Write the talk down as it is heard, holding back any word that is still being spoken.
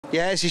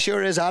Yes, he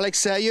sure is,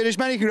 Alex. Yudish,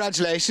 many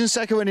congratulations.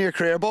 Second win of your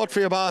career, both for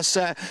your boss,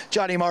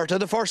 Johnny Murtagh.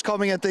 The first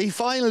coming at the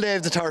final day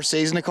of the third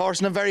season, of course,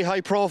 in a very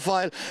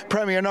high-profile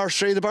Premier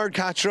Nursery, the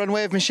Birdcatcher and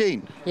Wave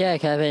Machine. Yeah,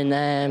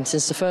 Kevin.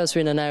 Since the first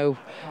winner now,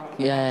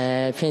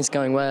 things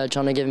going well.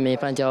 Johnny giving me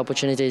plenty of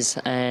opportunities,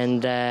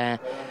 and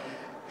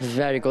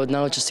very good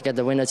now just to get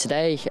the winner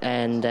today.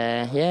 And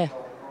yeah.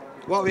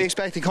 What were you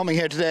expecting coming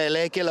here today?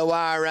 Lake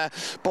Illawarra,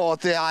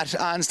 both that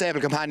and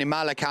stable companion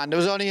Malacan. There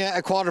was only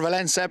a quarter of a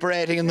length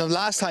separating them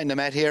last time they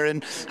met here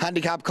in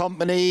Handicap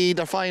Company,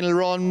 their final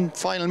run,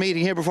 final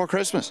meeting here before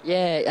Christmas.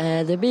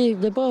 Yeah,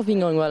 they've both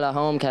been going well at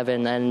home,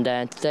 Kevin, and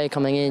today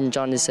coming in,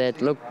 Johnny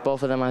said, look,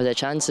 both of them have their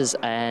chances,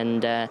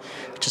 and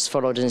just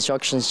followed the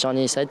instructions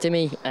Johnny said to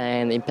me,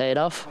 and it paid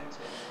off.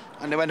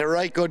 And they went a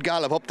right good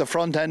gallop up the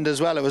front end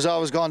as well. It was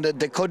always gone,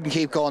 they couldn't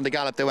keep going the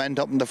gallop they went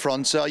up in the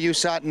front. So you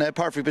sat in a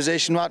perfect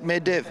position, what,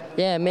 mid-div?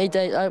 Yeah,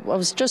 mid-div. I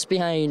was just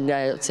behind,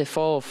 say,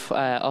 fourth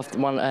off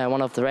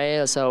one of the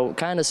rails, so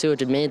kind of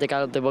suited me, the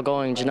gallop they were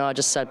going. You know, I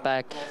just sat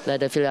back,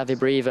 let her feel have a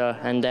breather,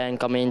 and then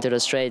come into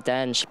the straight.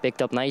 Then she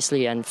picked up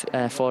nicely and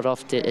fought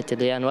off to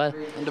the end well.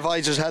 And the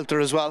visors helped her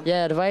as well?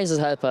 Yeah, the visors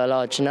help her a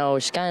lot. You know,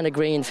 she's kind of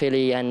green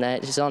filly,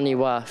 and she's only,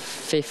 what,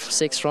 fifth,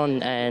 sixth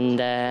run,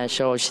 and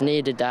so she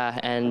needed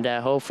that, and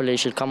hopefully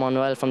she'll come on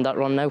well from that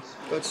run now.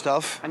 Good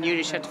stuff. And you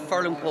just had the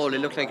furlong pole, it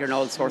looked like you're in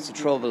all sorts of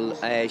trouble.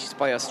 She's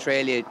by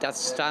Australia. That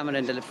stamina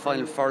in the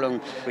final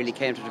furlong really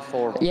came to the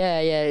fore. Yeah,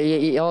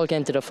 it all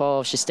came to the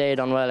fore. She stayed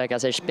on well, like I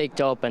said, she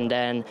picked up, and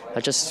then I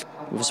just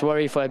was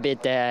worried for a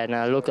bit there, and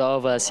I looked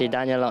over, I see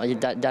Daniel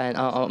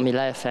on my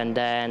left, and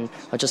then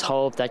I just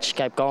hoped that she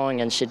kept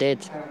going, and she did.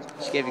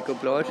 She gave you a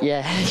good blowout?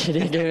 Yeah, she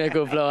did give me a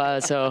good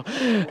blowout, so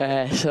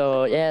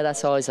yeah,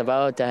 that's all it's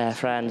about,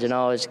 Fran, you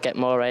know, just get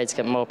more rides,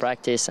 get more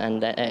practice, and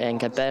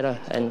get better.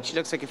 And she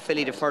looks like a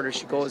filly. The further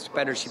she goes, the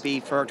better she'll be.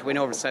 For her to win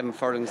over 7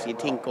 furlongs, you'd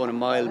think going a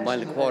mile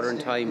and a quarter in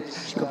time,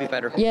 she could be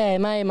better. Yeah, it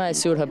might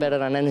suit her better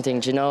than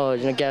anything, you know,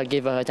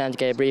 give her time to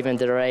get a breathe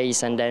into the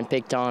race, and then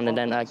picked on, and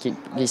then like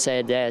you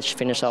said, yeah, she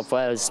finished off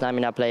well,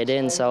 stamina played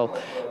in, so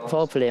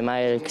hopefully I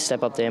might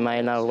step up there,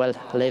 now. Well,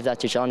 I'll leave that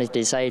to Johnny to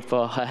decide,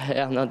 but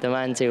I'm not the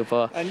man to.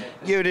 But and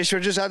Yudish, we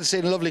just had to see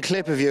a lovely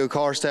clip of you, of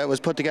course, that was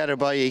put together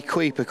by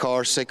equuip, of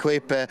course.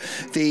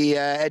 equuip, the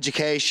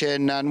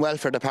Education and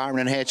Welfare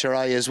Department in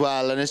HRI as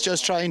well, and it's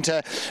just trying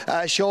to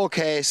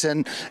showcase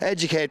and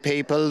educate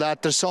people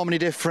that there's so many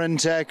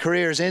different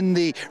careers in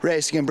the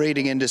racing and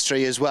breeding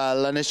industry as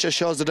well, and it just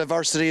shows the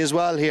diversity as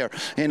well here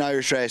in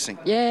Irish racing.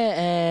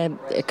 Yeah,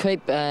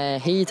 equuip,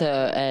 Heather,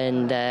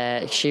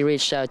 and she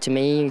reached out to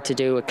me to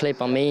do a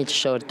clip on me to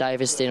show the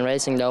diversity in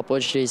racing, the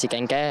opportunities you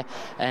can get,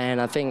 and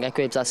I think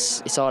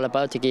equuip, it's all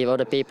about to give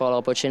other people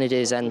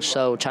opportunities and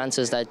show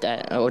chances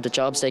that or the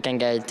jobs they can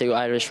get to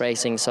Irish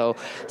racing. So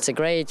it's a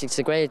great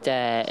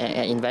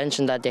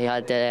invention that they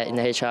had in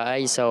the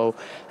HRI. So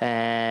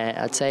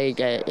I'd say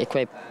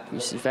equuip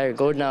is very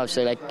good now.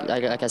 So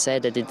like I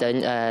said, they did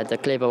the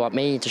clip about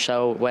me to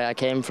show where I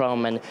came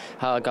from and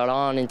how I got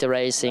on into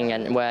racing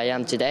and where I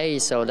am today.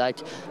 So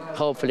that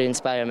hopefully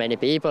inspire many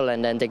people,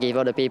 and then they give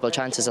other people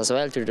chances as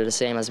well to do the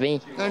same as me.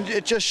 And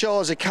it just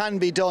shows it can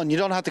be done. You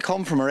don't have to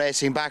come from a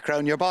racing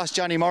background. Your boss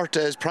Johnny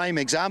Murtagh is prime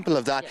example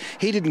of that. Yeah.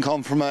 He didn't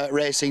come from a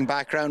racing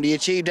background. He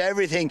achieved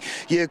everything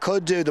you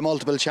could do, the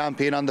multiple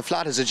champion on the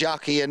flat as a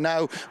jockey, and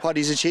now what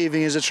he's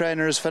achieving as a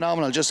trainer is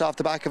phenomenal, just off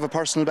the back of a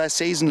personal best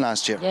season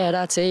last year. Yeah,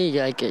 that's it.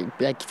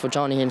 Like for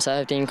Johnny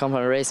himself, didn't come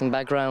from a racing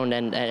background,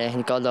 and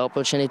he got the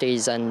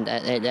opportunities, and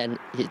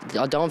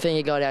I don't think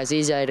he got it as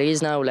easy as it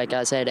is now. Like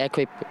I said,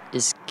 equuip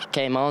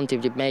came on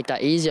to make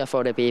that easier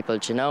for the people,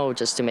 you know,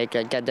 just to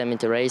get them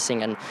into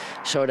racing and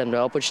show them the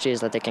opportunities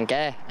that they can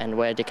get and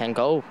where they can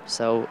go.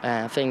 So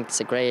I think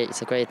it's a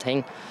great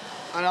thing.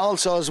 And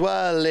also as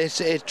well,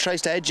 it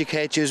tries to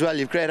educate you as well.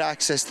 You've great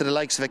access to the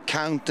likes of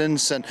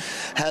accountants and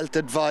health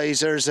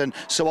advisors and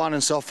so on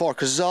and so forth,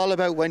 because it's all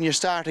about when you're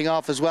starting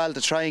off as well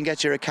to try and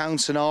get your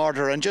accounts in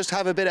order and just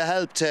have a bit of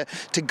help to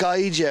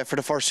guide you for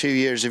the first few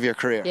years of your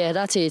career. Yeah,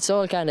 that's it. It's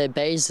all kind of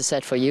base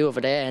set for you over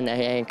there,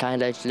 and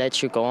kind of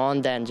let you go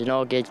on then, you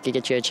know, get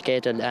you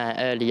educated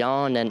early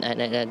on,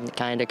 and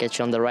kind of get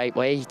you on the right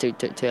way to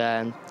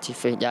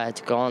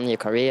go on your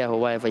career or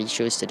whatever you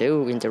choose to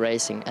do into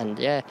racing. And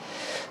yeah,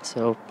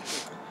 so.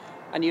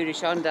 And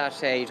Yudish, on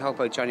that, you talk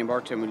about Johnny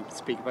Murtagh, and we'll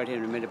speak about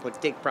him in a minute, but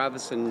Dick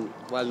Bravison,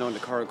 well known to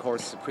Curragh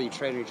Horse, is a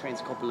pre-trainer. He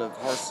trains a couple of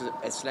horses,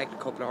 select a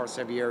couple of horses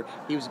every year.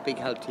 He was a big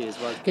help to you as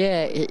well.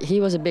 Yeah, he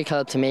was a big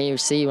help to me. You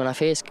see, when I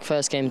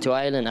first came to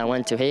Ireland, I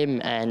went to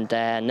him and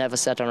never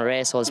sat on a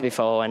racehorse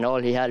before, and all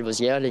he had was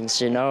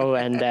yearlings, you know,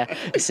 and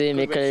he see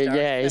me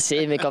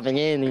coming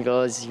in, he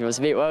was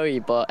a bit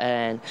worried, but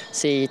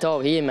he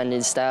taught him and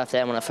his staff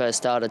there when I first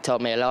started,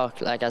 taught me a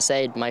lot. Like I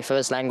said, my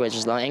first language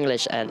is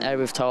English, and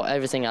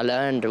everything I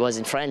learned was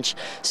in French,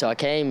 so I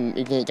came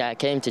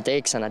to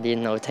Dick's and I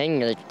didn't know a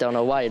thing. I don't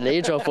know why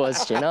lead drop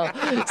was, you know.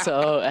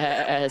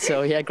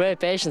 So he had great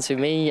patience with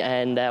me,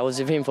 and I was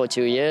with him for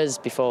 2 years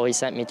before he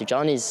sent me to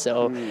Johnny's.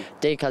 So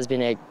Dick has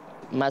been a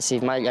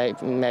massive.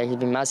 He's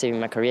been massive in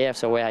my career,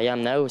 so where I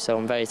am now. So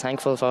I'm very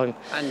thankful for him.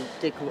 And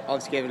Dick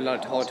obviously gave a lot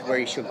of thought to where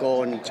he should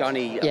go, and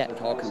Johnny, as we're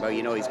talking about,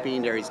 you know, he's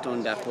been there, he's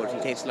done that, but he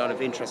takes a lot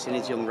of interest in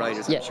his young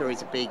riders. I'm sure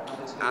he's a big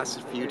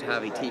asset for you to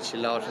have. He teaches a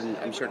lot, and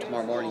I'm sure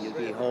tomorrow morning you'll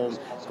be home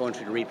going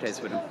through the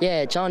replays with him.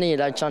 Yeah, Johnny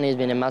has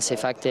been a massive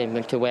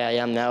factor to where I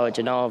am now.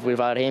 You know,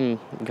 without him,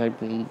 I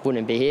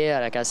wouldn't be here,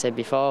 like I said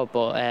before.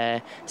 But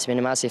it's been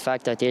a massive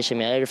factor, teaching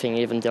me everything,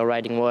 even the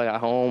riding work at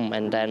home,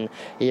 and then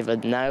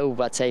even now,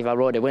 let's say if I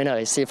rode a winner,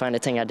 I still find the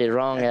thing I did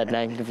wrong, and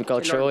then go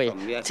through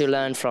it to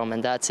learn from,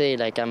 and that's it.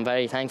 Like, I'm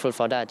very thankful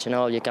for that. You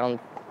know, you can't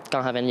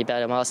have any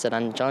better master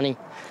than Johnny.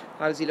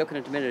 How's he looking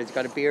at the minute? Has he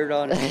got a beard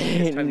on?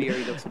 This time of the year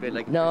he looks a bit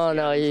like...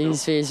 No,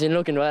 he's been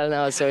looking well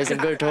now, so he's in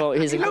good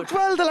form. He looked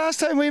well the last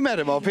time we met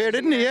him up here,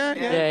 didn't he?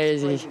 Yeah,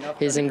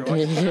 he's in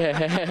good...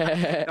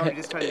 No,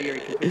 this time of the year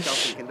he can pick up,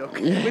 he can look.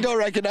 We don't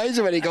recognise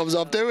him when he comes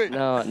up, do we?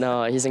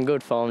 No, he's in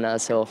good form now,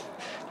 so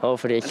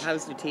hopefully... And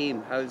how's the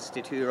team? How's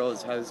the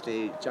 2-year-olds? How's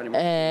the Johnny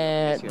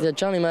Martin? The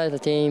Johnny Martin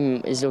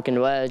team is looking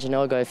well. You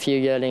know, got a few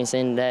yearlings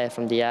in there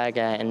from the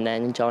Aga, and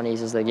then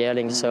Johnny's is the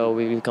yearling, so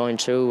we'll be going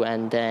through,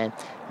 and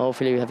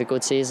hopefully we have a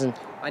good season.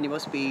 And you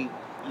must be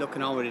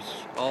looking on with it,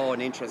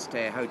 and interest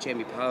how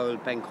Jamie Powell,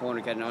 Ben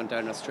Corner getting on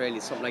down in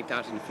Australia, something like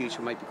that in the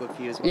future might be good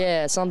for you as well.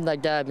 Yeah, something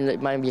like that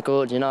might be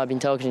good. You know, I've been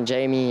talking to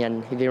Jamie,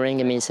 and he'll be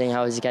ringing me saying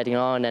how he's getting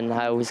on and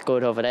how he's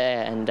good over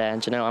there, and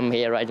you know, I'm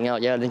here riding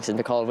out yearlings in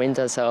the cold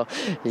winter, so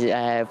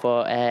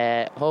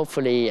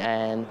hopefully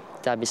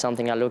that'll be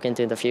something I'll look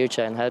into in the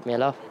future and help me a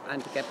lot.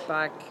 And to get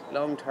back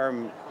long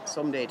term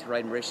someday to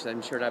ride Mauritius,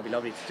 I'm sure that'd be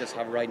lovely to just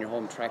have a ride in your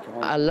home track at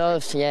home. I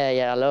love to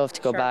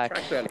go sharp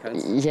back. Track, well,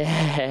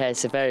 yeah,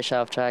 it's a very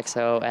sharp track,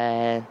 so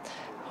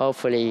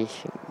hopefully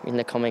in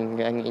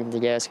the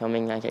years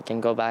coming I can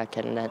go back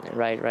and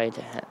ride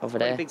over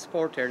there. It's a big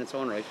sport there in its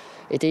own right.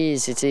 It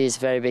is a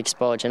very big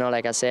sport, you know,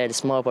 like I said,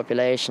 small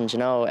populations, you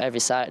know,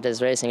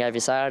 there's racing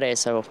every Saturday,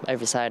 so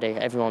every Saturday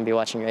everyone will be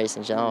watching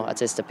racing, you know. It's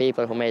just the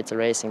people who made the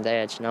racing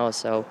there, you know,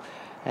 so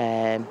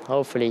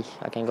hopefully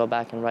I can go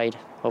back and ride.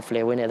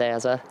 Hopefully I win it there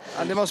as well.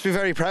 And they must be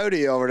very proud of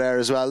you over there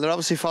as well. They're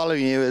obviously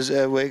following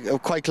you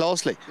quite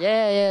closely.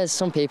 Yeah,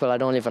 some people I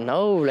don't even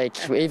know.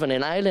 Like, even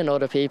in Ireland,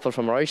 other people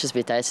from Mauritius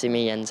be testing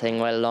me and saying,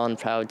 well done,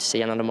 proud to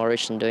see another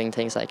Mauritian doing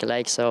things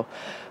like so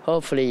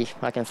hopefully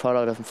I can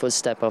follow the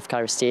footstep of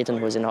Carrie Steaton,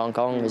 who's in Hong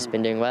Kong, who's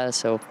been doing well,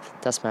 so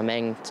that's my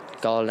main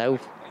goal now.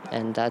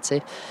 And that's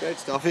it. Great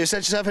stuff. You set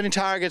yourself any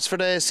targets for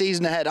the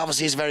season ahead?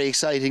 Obviously it's a very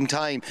exciting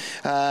time,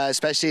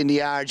 especially in the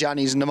yard.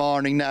 Johnny's in the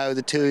morning now,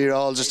 the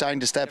 2-year-olds are starting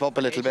to step up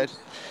a little bit.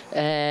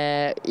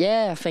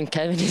 Yeah, I think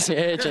Kevin is my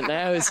agent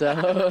now,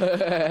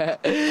 so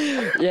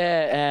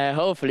yeah,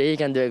 hopefully he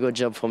can do a good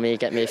job for me,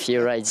 get me a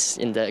few rides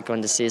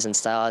when the season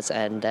starts,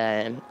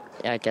 and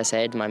like I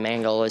said, my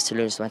main goal is to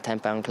lose my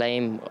 10-pound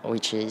claim,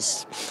 which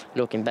is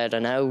looking better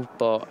now,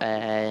 but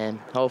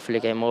hopefully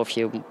get a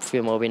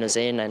few more winners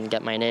in and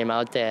get my name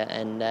out there,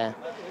 and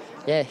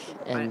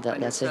and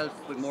that's it.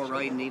 With more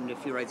riding, even a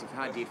few rides you've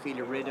had, do you feel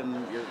your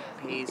rhythm, your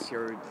pace,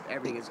 your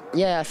everything is...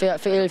 Yeah, I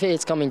feel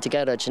it's coming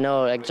together, you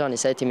know, like Johnny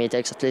said to me, it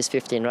takes at least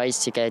 15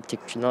 rides to get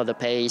to know the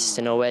pace,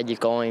 to know where you're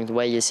going,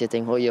 where you're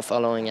sitting, who you're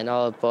following and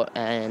all, but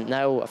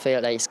now I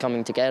feel like it's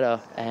coming together,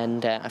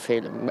 and I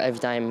feel every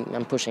time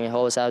I'm pushing a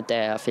horse out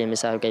there, I feel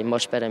myself getting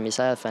much better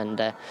myself,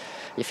 and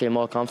you feel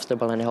more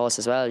comfortable on the horse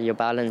as well, you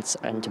balance,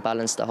 and to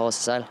balance the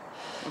horse as well.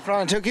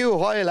 Fran, it took you a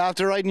while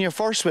after riding your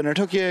first winner. It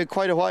took you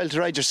quite a while to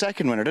ride your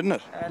second winner, didn't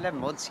it? 11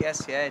 months,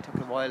 yes, yeah. It took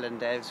a while,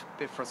 and it was a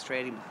bit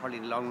frustrating, but probably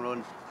in the long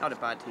run, not a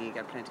bad thing. You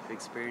get plenty of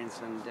experience,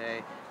 and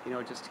you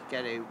know, just to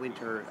get a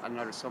winter,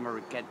 another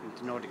summer, getting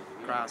to know the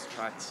grass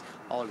tracks,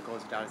 all that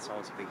goes with that, it's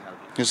always a big help.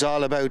 It's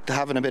all about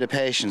having a bit of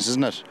patience,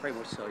 isn't it? Very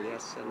much so,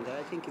 yes. And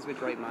I think he's with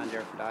the right man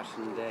there for that,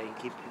 and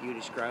keep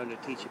Yudish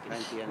grounded, teach you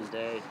plenty,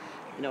 and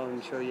you know,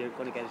 I'm sure you're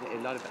going to get a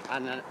lot of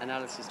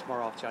analysis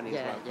tomorrow off Johnny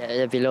as well. Yeah,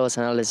 there'll be loads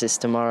of analysis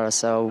tomorrow,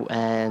 so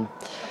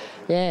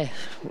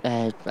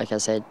like I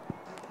said,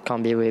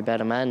 can't be a way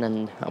better man,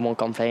 and I won't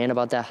complain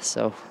about that,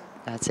 so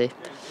that's it.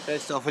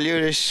 Great stuff. Well,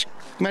 Yudish,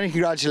 many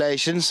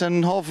congratulations,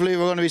 and hopefully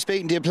we're going to be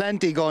speaking to you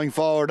plenty going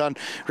forward on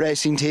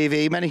Racing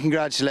TV. Many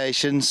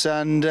congratulations,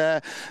 and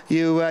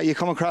you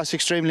come across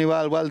extremely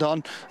well. Well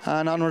done,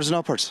 and onwards and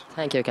upwards.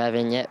 Thank you,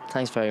 Kevin. Yeah,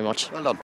 thanks very much. Well done.